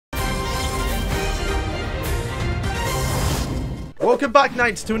Welcome back,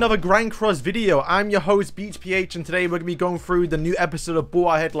 Knights, to another Grand Cross video. I'm your host, BeachPH, and today we're going to be going through the new episode of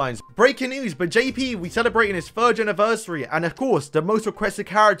Boar headlines. Breaking news, but JP, we celebrating his 3rd anniversary, and of course, the most requested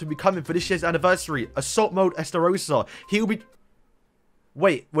character will be coming for this year's anniversary, Assault Mode SDSGC. He will be...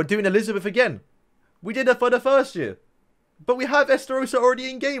 Wait, we're doing Elizabeth again? We did that for the first year. But we have SDSGC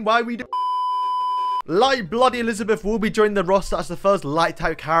already in game, why are we doing... Light Bloody Elizabeth will be joining the roster as the first light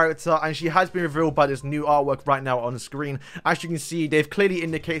type character, and she has been revealed by this new artwork right now on the screen. As you can see, they've clearly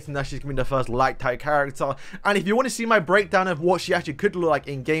indicated that she's going to be the first light type character, and if you want to see my breakdown of what she actually could look like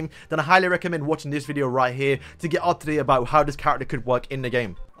in game, then I highly recommend watching this video right here to get up to date about how this character could work in the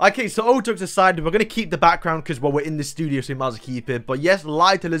game. Okay, so all jokes aside, we're going to keep the background because, well, we're in the studio, so we might as well keep it. But yes,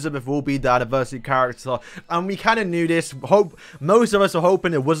 Light Elizabeth will be the anniversary character, and we kind of knew this. Most of us are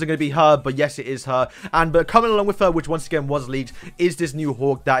hoping it wasn't going to be her, but yes, it is her. But coming along with her, which once again was leaked, is this new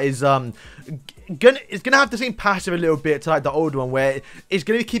Hawk that is it's gonna have the same passive a little bit to like the old one, where it's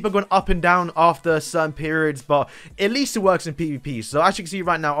gonna keep on going up and down after certain periods, but at least it works in PvP. So as you can see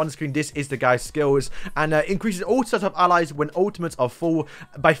right now on the screen, this is the guy's skills, and increases all sorts of allies when ultimates are full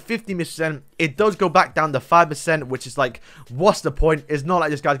by 50%. It does go back down to 5%, which is like, what's the point? It's not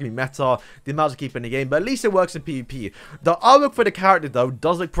like this guy's gonna be meta. They might as well keep in the game, but at least it works in PvP. The artwork for the character though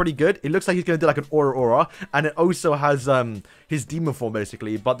does look pretty good. It looks like he's gonna do like an aura, and it also has his demon form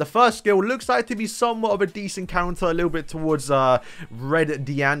basically. But the first skill looks like to be somewhat of a decent counter, a little bit towards Red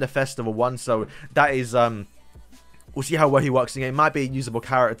Diane, the festival one. So that is we'll see how well he works in game. It might be a usable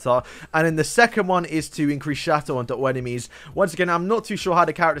character. And then the second one is to increase shatter onto all enemies. Once again, I'm not too sure how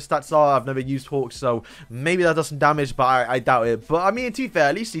the character stats are. I've never used Hawk, so maybe that does some damage, but I doubt it. But I mean, to be fair,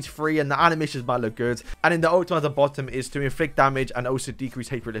 at least he's free and the animations might look good. And then the ultimate at the bottom is to inflict damage and also decrease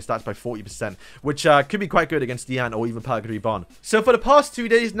hate rate stats by 40%, which could be quite good against Diane or even Purgatory Bond. So for the past 2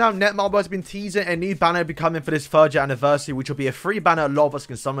 days now, Netmarble has been teasing a new banner be coming for this 3rd year anniversary, which will be a free banner a lot of us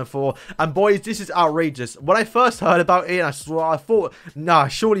can summon for. And boys, this is outrageous. When I first heard about it, I thought, nah,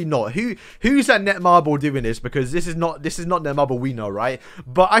 surely not. Who's at Netmarble doing this? Because this is not Netmarble we know, right?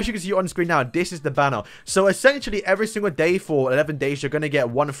 But as you can see on the screen now, this is the banner. So essentially, every single day for 11 days, you're gonna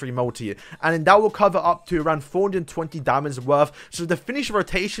get 1 free multi, and then that will cover up to around 420 diamonds worth. So the finish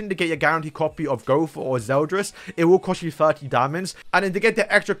rotation to get your guaranteed copy of Gopher or Zeldris, it will cost you 30 diamonds, and then to get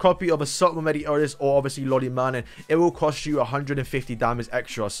the extra copy of Assault Mode Meteoris or obviously Lolly Merlin, it will cost you 150 diamonds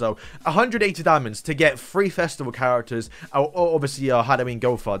extra. So 180 diamonds to get 3 festival characters, or obviously Halloween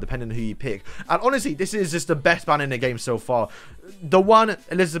Gopher, depending on who you pick. And honestly, this is just the best banner in the game so far. The one,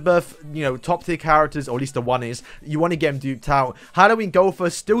 Elizabeth, you know, top tier characters, or at least the one is, you want to get him duped out. Halloween Gopher,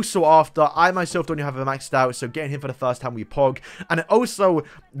 still sought after. I myself don't even have him maxed out, so getting him for the first time we pog. And also,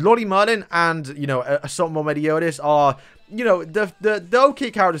 Lolly Merlin and, you know, Assault Mode Meteoris are, you know, the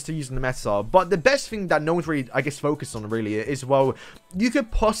okay characters to use in the meta. But the best thing that no one's really, I guess, focused on really is, well, you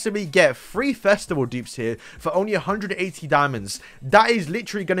could possibly get 3 festival dupes here for only 180 diamonds. That is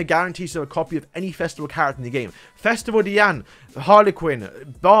literally going to guarantee you a copy of any festival character in the game. Festival Diane,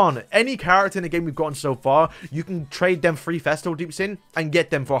 Harlequin, Barn, any character in the game we've gotten so far, you can trade them 3 festival dupes in and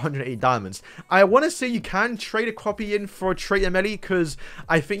get them for 180 diamonds. I want to say you can trade a copy in for a Traitor Melee, because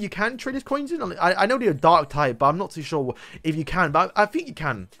I think you can trade his coins in. I know they're dark type, but I'm not too sure if you can, but I think you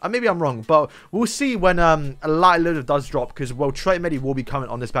can. Maybe I'm wrong, but we'll see when a Light Elizabeth does drop, because, well, Traitor Melee will be coming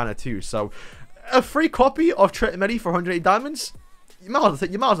on this banner too. So a free copy of Traitor Melee for 180 diamonds, you might as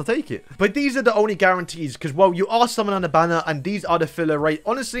well take it. But these are the only guarantees, because, well, you are summoned on the banner, and these are the filler rate.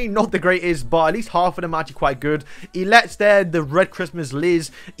 Honestly, not the greatest, but at least half of them are actually quite good. Elet's there, the Red Christmas Liz,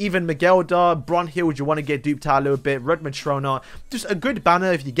 even Miguelda, Brunhild, you want to get duped out a little bit, Red Matrona. Just a good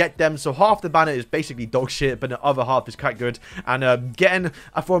banner if you get them. So half the banner is basically dog shit, but the other half is quite good. And getting,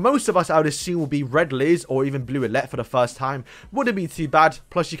 for most of us, I would assume will be Red Liz or even Blue Elet for the first time. Wouldn't be too bad.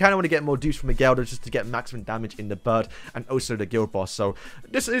 Plus, you kind of want to get more dupes from Miguelda just to get maximum damage in the bird and also the guild boss. So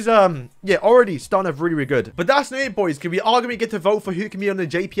this is yeah, already starting off really, really good. But that's not it, boys, because we are going to get to vote for who can be on the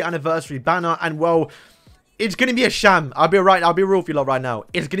JP anniversary banner. And, well, it's going to be a sham. I'll be real with you lot right now.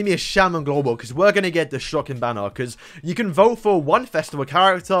 It's going to be a sham on global, because we're going to get the shocking banner, because you can vote for 1 festival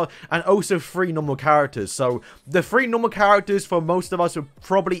character and also 3 normal characters. So the 3 normal characters for most of us would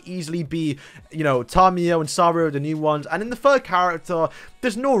probably easily be, you know, Tamio and Sario, the new ones. And then the 3rd character,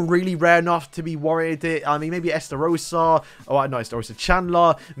 there's no really rare enough to be worried. I mean, maybe SDSGC, or not SDSGC,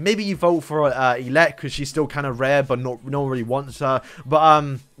 Chandler. Maybe you vote for Elet, because she's still kind of rare, but no one really wants her.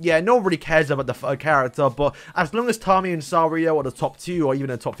 But yeah, no one really cares about the 3rd character. But as long as Tamio and Sario are the top 2 or even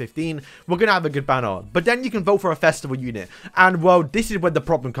the top 15, we're going to have a good banner. But then you can vote for a festival unit. And, well, this is where the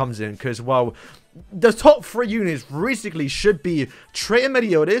problem comes in, because, well, the top 3 units realistically should be Traitor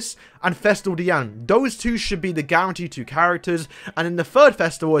Meliodas and Festival Diane. Those 2 should be the guaranteed 2 characters. And in the 3rd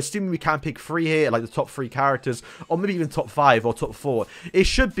festival, assuming we can pick 3 here, like the top 3 characters, or maybe even top 5 or top 4, it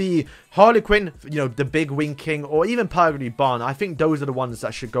should be Harlequin, you know, the big Wing King, or even Purgatory Barn. I think those are the ones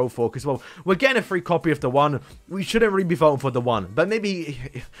that should go for, because, well, we're getting a free copy of the 1. We shouldn't really be voting for the 1, but maybe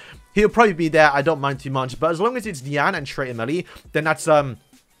he'll probably be there. I don't mind too much, but as long as it's Diane and Traitor Melee, then that's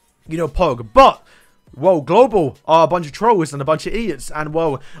you know, Pog. But, whoa, Global are a bunch of trolls and a bunch of idiots. And,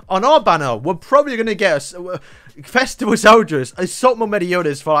 well, on our banner, we're probably going to get Festival Soldiers, Assault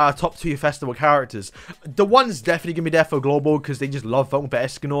Meliodas for our top 2 festival characters. The 1's definitely going to be there for Global because they just love voting for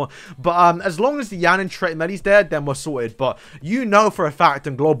Escanor. But as long as the Yan and Traitor Melee's there, then we're sorted. But you know for a fact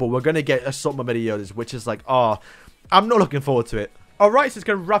in Global, we're going to get Assault Meliodas, which is like, I'm not looking forward to it. Alright, so it's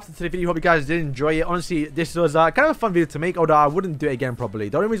going to wrap up today's video. Hope you guys did enjoy it. Honestly, this was kind of a fun video to make, although I wouldn't do it again probably.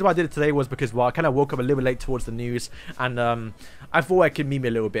 The only reason why I did it today was because, well, I kind of woke up a little bit late towards the news, and I thought I could meme a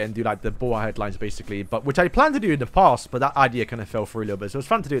little bit and do like the Boar headlines basically, but which I planned to do in the past, but that idea kind of fell through a little bit, so it was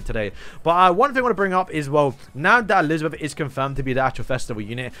fun to do it today. But one thing I want to bring up is, well, now that Elizabeth is confirmed to be the actual festival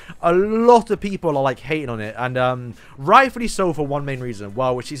unit, a lot of people are like hating on it, and rightfully so for one main reason.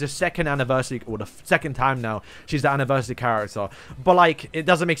 Well, she's the 2nd anniversary, or the 2nd time now she's the anniversary character, but like, it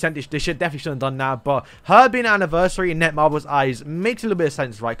doesn't make sense. They should definitely shouldn't have done that, but her being an anniversary in Netmarble's eyes makes a little bit of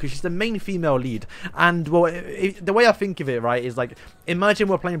sense, right? Because she's the main female lead, and well, the way I think of it, right, is like, imagine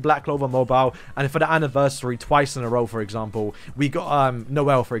we're playing Black Clover Mobile, and for the anniversary twice in a row, for example, we got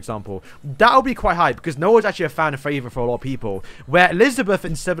Noelle, for example. That'll be quite high because Noelle's actually a fan favorite for a lot of people. Where Elizabeth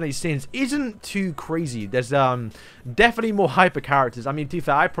in 70 Sins isn't too crazy. There's definitely more hyper characters. I mean, to be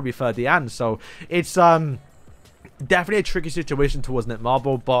fair, I probably prefer Diane, so it's definitely a tricky situation towards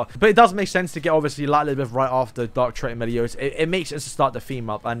Netmarble, but it does make sense to get obviously Light Elizabeth right after Dark Traitor Meliodas. It makes sense to start the theme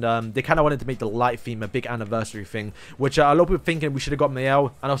up, and they kind of wanted to make the light theme a big anniversary thing, which a lot of people thinking we should have got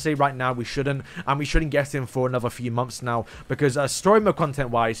Mael, and I'll say right now we shouldn't, and we shouldn't get him for another few months now, because story mode content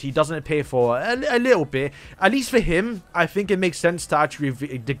wise, he doesn't appear for a little bit. At least for him, I think it makes sense to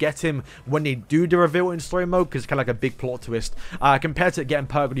actually to get him when they do the reveal in story mode, because it's kind of like a big plot twist compared to getting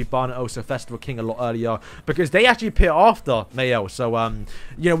Purgatory Barn and also Festival King a lot earlier, because they actually appear after Mael. So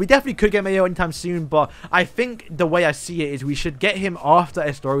you know, we definitely could get Mael anytime soon, but I think the way I see it is we should get him after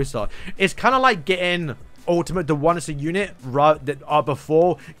Estarossa. It's kind of like getting Ultimate the 1 as a unit that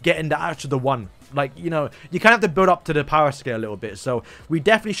before getting the actual the 1. Like, you know, you kind of have to build up to the power scale a little bit. So we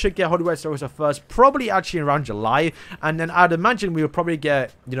definitely should get Holy Estarossa first, probably actually around July, and then I'd imagine we would probably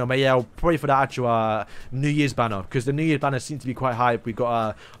get, you know, Mael probably for the actual New Year's banner, because the New Year's banner seems to be quite hype. We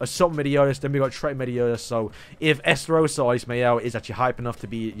got Assault Meliodas, then we got Traitor Meliodas. So if Estarossa or Mael is actually hype enough to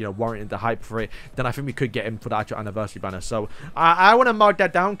be, you know, warranted the hype for it, then I think we could get him for the actual anniversary banner. So I want to mark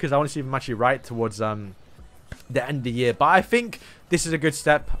that down because I want to see if I'm actually right towards the end of the year. But I think this is a good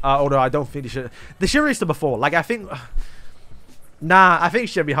step, although I don't think they should release it before. Like, I think nah, I think it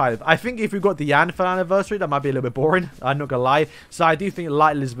should be hype. I think if we got the Yan for the anniversary, that might be a little bit boring, I'm not gonna lie. So I do think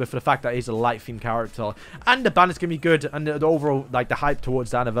Light Elizabeth, for the fact that he's a light themed character, and the banner's gonna be good, and the overall, like, the hype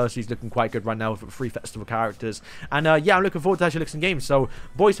towards the anniversary is looking quite good right now for 3 festival characters. And yeah, I'm looking forward to actually looking some games. So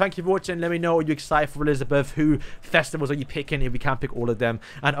boys, thank you for watching. Let me know, are you excited for Elizabeth? Who festivals are you picking if we can pick all of them?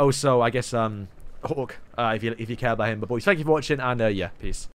 And also, I guess Hawk, if you care about him. But boys, thank you for watching, and yeah, peace.